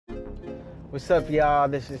What's up, y'all?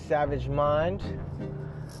 This is Savage Mind.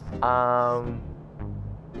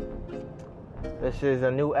 This is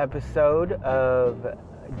a new episode of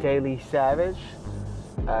Daily Savage.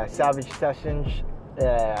 Savage Sessions,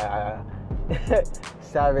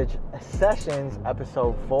 Savage Sessions,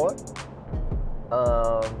 episode 4.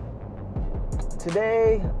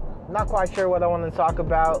 Today, not quite sure what I want to talk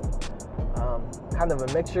about. Kind of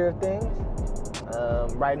a mixture of things.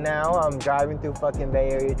 Right now, I'm driving through fucking Bay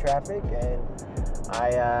Area traffic, and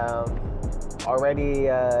I already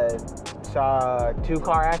saw a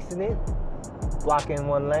 2-car accident blocking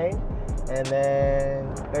one lane, and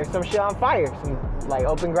then there's some shit on fire, some like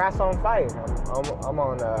open grass on fire. I'm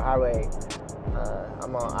on the highway.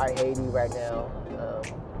 I'm on I-80 right now,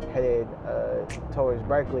 headed towards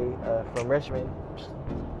Berkeley from Richmond.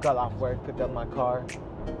 Got off work, picked up my car,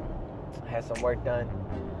 had some work done.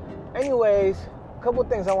 Anyways, a couple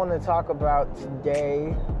things I want to talk about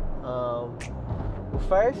today.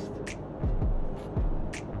 First,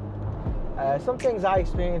 some things I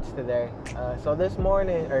experienced today. So this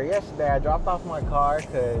morning, or yesterday, I dropped off my car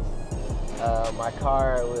because my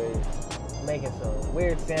car was making some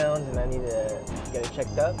weird sounds and I needed to get it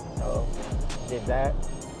checked up. So did that.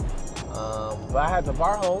 But I had to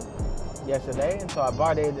bar home yesterday, and so I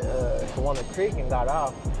brought it to Walnut Creek and got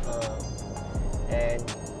off. And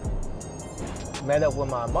met up with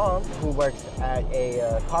my mom, who works at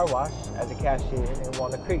a car wash as a cashier in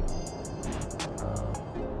Walnut Creek.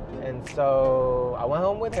 And so I went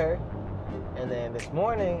home with her, and then this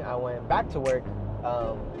morning I went back to work.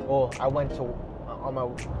 I went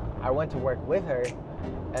to work with her,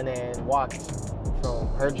 and then walked from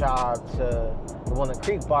her job to the Walnut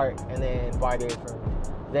Creek BART, and then BARTed from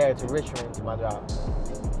there to Richmond to my job.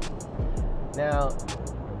 Now,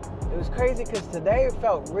 it was crazy because today it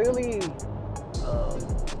felt really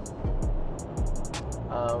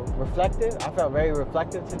reflective. I felt very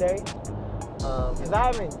reflective today because I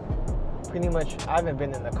haven't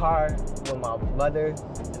been in the car with my mother in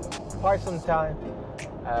quite some time.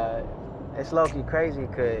 It's low-key crazy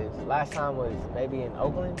because last time was maybe in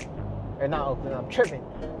Oakland, or not Oakland. I'm tripping.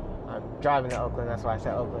 I'm driving to Oakland. That's why I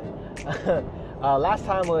said Oakland. Last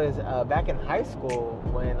time was back in high school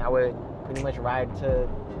when I would pretty much ride to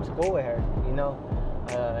school with her, you know.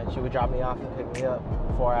 And she would drop me off and pick me up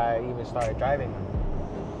before I even started driving.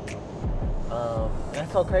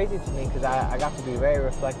 That's so crazy to me because I got to be very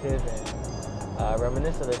reflective and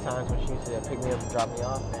reminisce of the times when she used to pick me up and drop me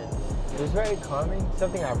off. And it was very calming,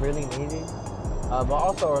 something I really needed, but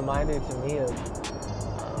also a reminder to me of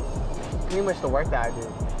pretty much the work that I do.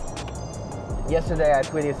 Yesterday I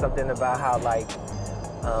tweeted something about how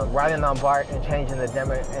riding on BART and changing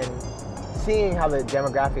and seeing how the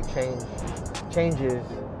demographic changes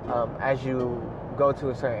as you go to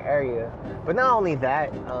a certain area. But not only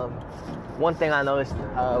that, one thing I noticed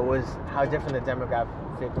was how different the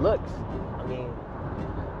demographic looks. I mean,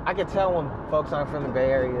 I could tell when folks aren't from the Bay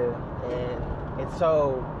Area, and it's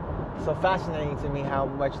so fascinating to me how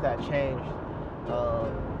much that changed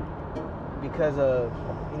because of,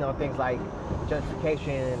 you know, things like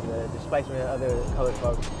gentrification and the displacement of other colored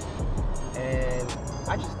folks. And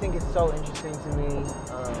I just think it's so interesting to me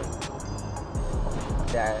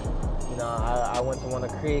that, you know, I went to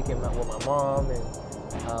Walnut Creek and met with my mom, and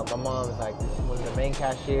my mom is like one of the main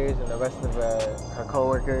cashiers, and the rest of her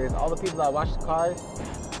co-workers, all the people that wash the cars,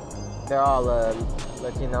 they're all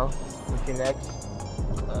Latino, Latinx,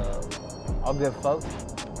 all good folks.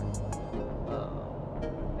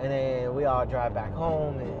 And then we all drive back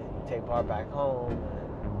home and take BART back home,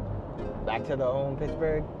 and back to the home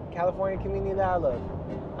Pittsburgh, California community that I love,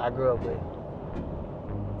 I grew up with.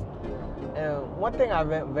 And one thing I'm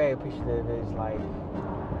very appreciative is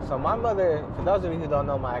so my mother, for those of you who don't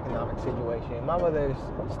know my economic situation, my mother's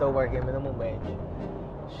still working minimum wage.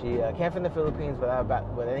 She came from the Philippines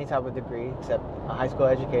with any type of degree except a high school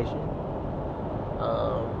education.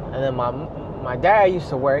 And then my dad used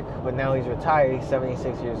to work, but now he's retired. He's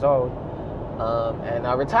 76 years old. And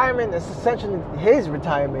our retirement is essentially his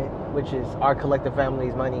retirement, which is our collective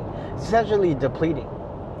family's money, essentially depleting.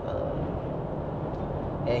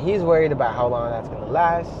 And he's worried about how long that's going to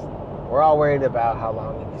last. We're all worried about how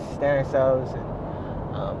long we can sustain ourselves.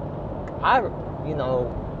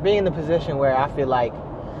 And being in the position where I feel like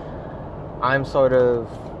I'm sort of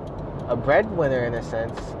a breadwinner in a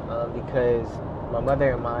sense, because my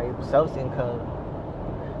mother and myself's income,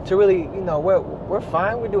 to really, we're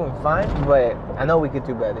fine, we're doing fine, but I know we could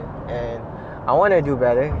do better. And I want to do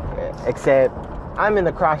better, except I'm in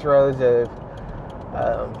the crossroads of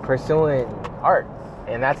pursuing art.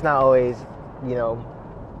 And that's not always,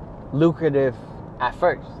 lucrative at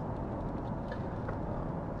first.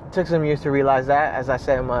 took some years to realize that, as I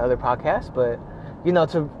said in my other podcast. But, you know,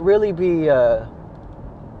 to really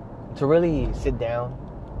sit down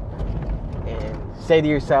and say to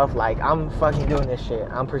yourself, like, I'm fucking doing this shit.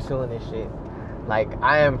 I'm pursuing this shit. Like,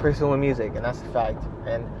 I am pursuing music, and that's a fact.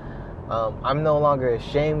 And I'm no longer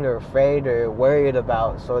ashamed or afraid or worried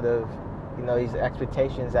about sort of, you know, these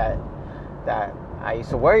expectations that I used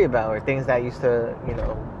to worry about, or things that used to, you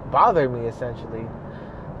know, bother me, essentially.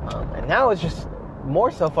 And now it's just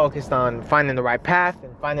more so focused on finding the right path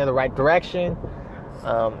and finding the right direction.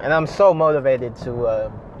 And I'm so motivated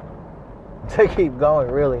to keep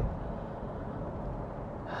going, really.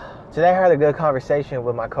 Today I had a good conversation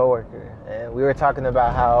with my coworker, and we were talking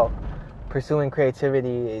about how pursuing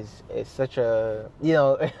creativity is such a, you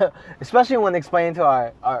know, especially when explaining to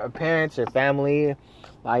our parents or family,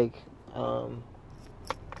 like,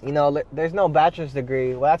 you know, there's no bachelor's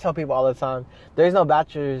degree. Well, I tell people all the time, there's no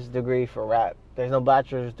bachelor's degree for rap. There's no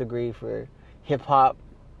bachelor's degree for hip-hop.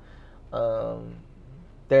 There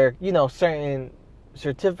are, you know, certain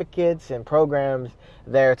certificates and programs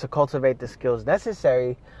there to cultivate the skills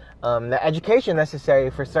necessary, the education necessary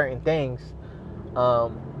for certain things.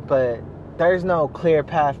 But there's no clear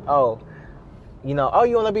path. Oh, you know,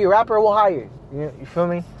 you want to be a rapper? We'll hire you. You feel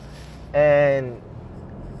me? And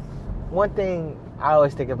one thing I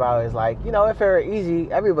always think about is, like, you know, if it were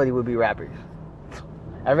easy, everybody would be rappers.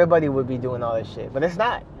 Everybody would be doing all this shit. But it's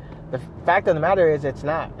not. The fact of the matter is, it's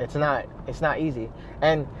not. It's not easy.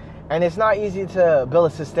 And it's not easy to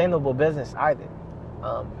build a sustainable business either.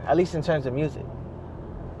 At least in terms of music.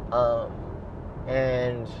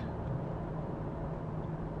 And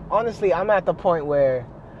honestly, I'm at the point where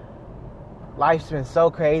life's been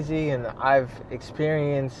so crazy, and I've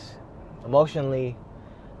experienced emotionally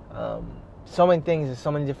so many things in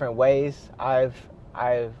so many different ways. I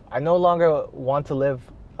no longer want to live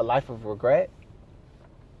a life of regret.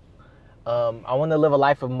 I want to live a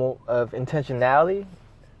life of intentionality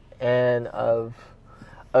and of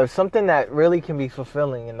something that really can be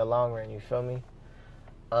fulfilling in the long run. You feel me?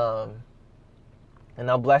 And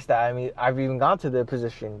I'm blessed that I've even gone to the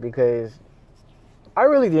position, because I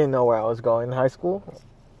really didn't know where I was going in high school.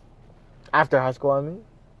 After high school, I mean.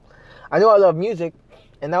 I knew I loved music,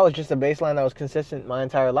 and that was just a baseline that was consistent my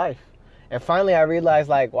entire life. And finally I realized,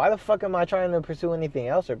 like, why the fuck am I trying to pursue anything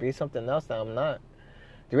else or be something else that I'm not?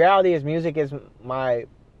 The reality is, music is my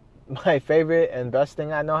favorite and best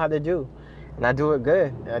thing I know how to do. And I do it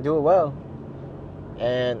good, and I do it well.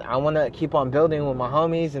 And I want to keep on building with my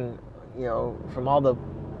homies, and, you know, from all the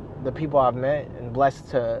people I've met and blessed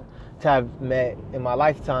to have met in my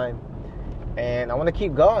lifetime. And I want to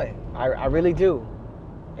keep going. I really do.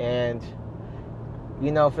 And,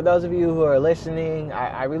 you know, for those of you who are listening,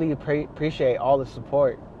 I really appreciate all the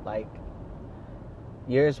support. Like,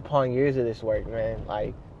 years upon years of this work, man.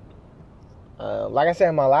 Like I said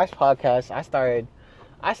in my last podcast, I started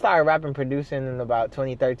rapping, producing in about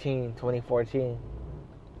 2013, 2014.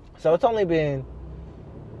 So it's only been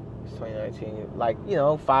 2019, like, you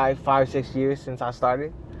know, 6 years since I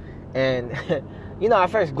started. And, you know, at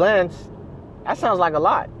first glance, that sounds like a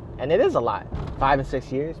lot. And it is a lot, 5 and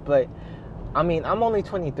 6 years. But, I mean, I'm only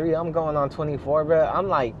 23. I'm going on 24, bro.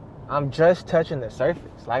 I'm just touching the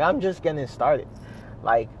surface. Like, I'm just getting started.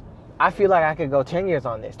 Like, I feel like I could go 10 years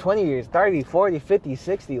on this, 20 years, 30, 40, 50,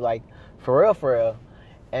 60, like, for real.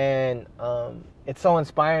 And it's so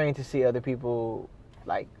inspiring to see other people,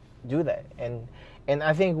 like, do that. And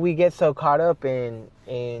I think we get so caught up in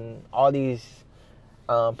all these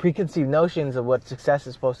preconceived notions of what success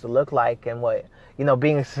is supposed to look like, and what, you know,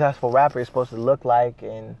 being a successful rapper is supposed to look like,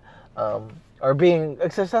 and or being a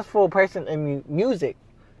successful person in music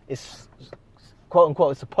is, quote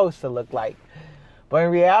unquote, supposed to look like. But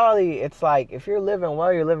in reality, it's like, if you're living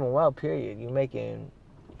well, you're living well, period.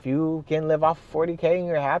 If you can live off 40K and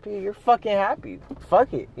you're happy, you're fucking happy.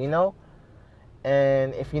 Fuck it, you know?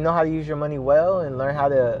 And if you know how to use your money well and learn how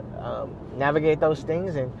to navigate those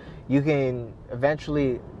things, and you can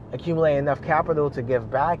eventually accumulate enough capital to give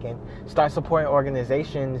back and start supporting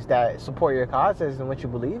organizations that support your causes and what you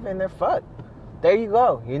believe in, then fuck. There you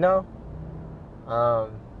go, you know?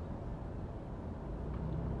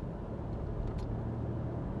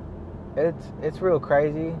 It's real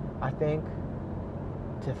crazy, I think,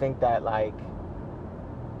 to think that, like,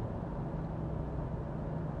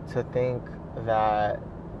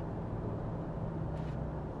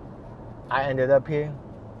 I ended up here.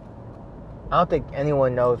 I don't think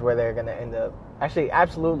anyone knows where they're going to end up. Actually,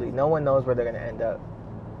 absolutely, no one knows where they're going to end up.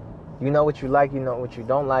 You know what you like, you know what you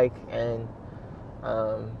don't like, and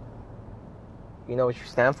you know what you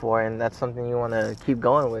stand for, and that's something you want to keep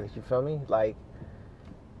going with, you feel me? Like,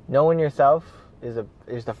 knowing yourself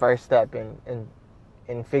is the first step in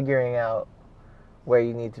figuring out where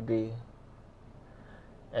you need to be.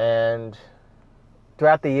 And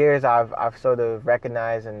throughout the years, I've sort of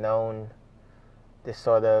recognized and known this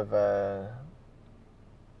sort of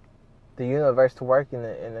the universe to work in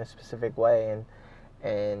a specific way,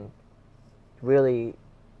 and really,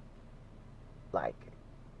 like,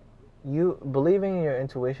 you believing in your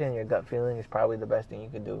intuition, your gut feeling is probably the best thing you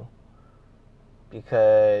could do.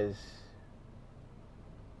 Because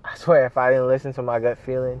I swear, if I didn't listen to my gut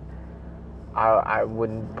feeling, I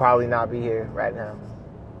would probably not be here right now.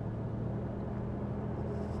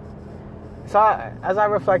 So as I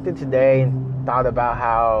reflected today and thought about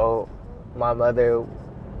how my mother,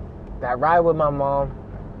 that ride with my mom,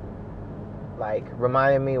 like,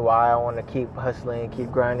 reminded me why I want to keep hustling,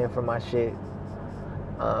 keep grinding for my shit.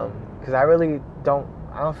 Because I don't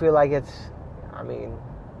feel like it's, I'm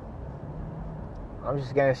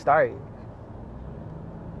just getting started.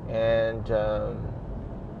 And,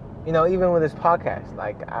 even with this podcast,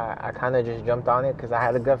 like, I kind of just jumped on it because I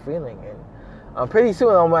had a gut feeling. And pretty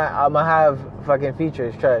soon I'm gonna have fucking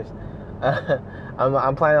features, trust.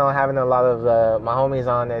 I'm planning on having a lot of my homies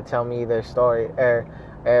on that tell me their story, or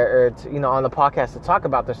on the podcast to talk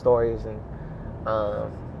about their stories, and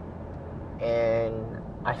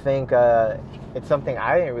I think it's something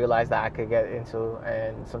I didn't realize that I could get into,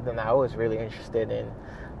 and something that I was really interested in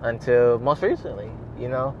until most recently,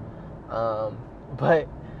 But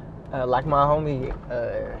like my homie,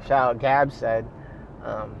 shout out Gab, said,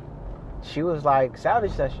 she was like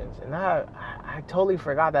Savage Sessions, and I totally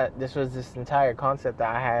forgot that this was this entire concept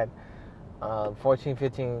that I had in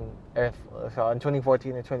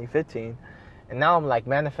 2014 and 2015, and now I'm like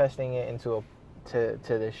manifesting it into to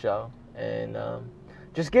this show, and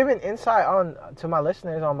just giving insight to my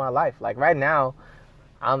listeners on my life. Like right now,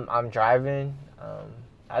 I'm driving.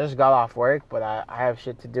 I just got off work, but I have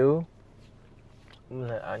shit to do.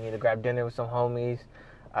 I need to grab dinner with some homies,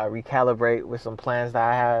 recalibrate with some plans that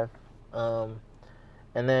I have,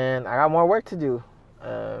 and then I got more work to do.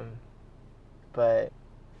 But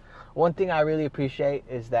one thing I really appreciate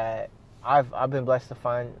is that I've been blessed to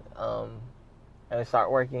find and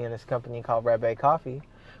start working in this company called Red Bay Coffee,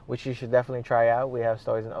 which you should definitely try out. We have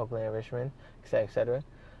stores in Oakland and Richmond, etc.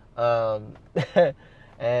 But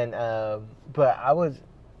I was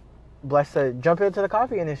blessed to jump into the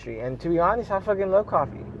coffee industry, and to be honest, I fucking love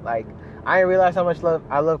coffee. Like, I didn't realize how much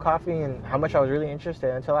I love coffee and how much I was really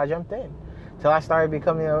interested until I jumped in. Till I started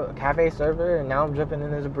becoming a cafe server, and now I'm jumping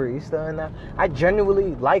in as a barista, and I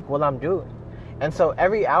genuinely like what I'm doing. And so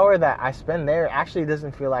every hour that I spend there actually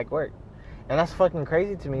doesn't feel like work. And that's fucking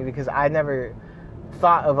crazy to me, because I never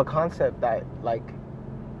thought of a concept that, like,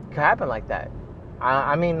 could happen like that.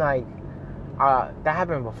 That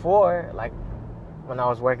happened before, like, when I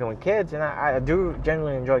was working with kids, and I do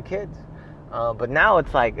genuinely enjoy kids. But now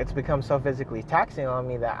it's like, it's become so physically taxing on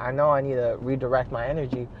me that I know I need to redirect my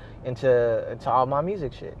energy into all my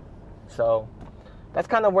music shit. So that's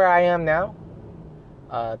kind of where I am now.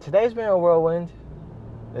 Today's been a whirlwind.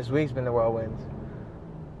 This week's been a whirlwind.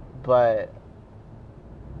 But,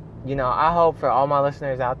 I hope for all my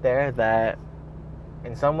listeners out there that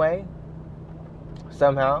in some way,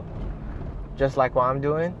 somehow, just like what I'm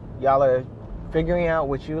doing, y'all are figuring out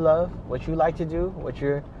what you love, what you like to do, what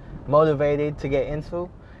you're motivated to get into,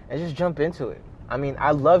 and just jump into it.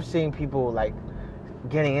 I love seeing people, like,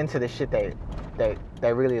 getting into the shit they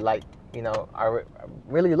really like, I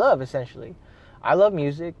really love, essentially. I love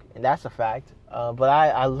music, and that's a fact, but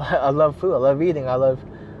I love food, I love eating, I love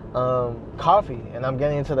coffee, and I'm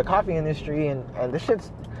getting into the coffee industry, and this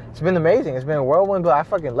it's been amazing. It's been a whirlwind, but I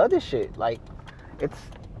fucking love this shit. Like,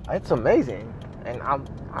 it's amazing, and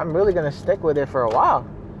I'm really gonna stick with it for a while.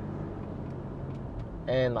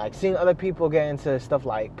 And, like, seeing other people get into stuff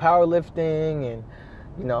like powerlifting and,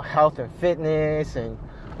 health and fitness, and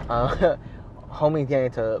homies getting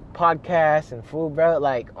into podcasts and food, bro.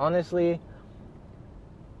 Like, honestly,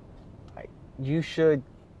 like, you should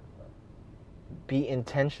be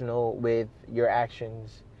intentional with your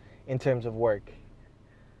actions in terms of work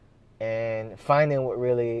and finding what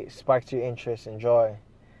really sparks your interest and joy.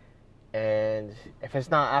 And if it's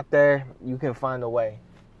not out there, you can find a way.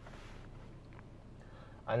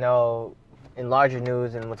 I know in larger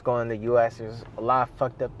news and what's going on in the U.S., there's a lot of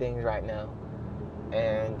fucked up things right now.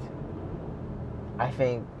 And I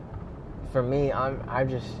think, for me, I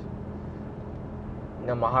just,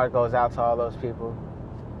 my heart goes out to all those people.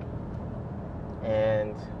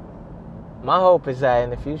 And my hope is that in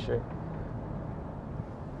the future,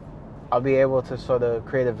 I'll be able to sort of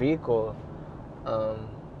create a vehicle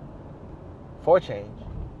for change,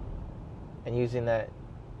 and using that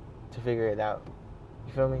to figure it out.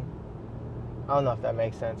 You feel me? I don't know if that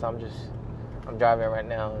makes sense. I'm driving right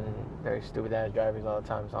now, and very stupid ass drivers all the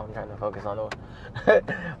time, so I'm trying to focus on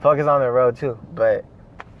the road too. But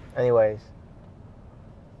anyways,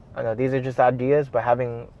 I know these are just ideas, but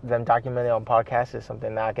having them documented on podcasts is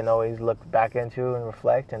something that I can always look back into and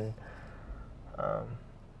reflect. And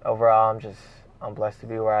overall, I'm blessed to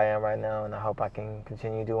be where I am right now, and I hope I can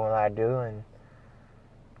continue doing what I do and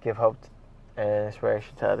give hope and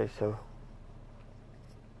inspiration to others too.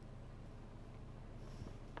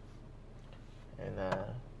 And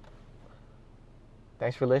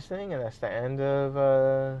thanks for listening, and that's the end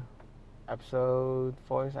of episode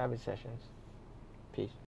 4 of Savage Sessions.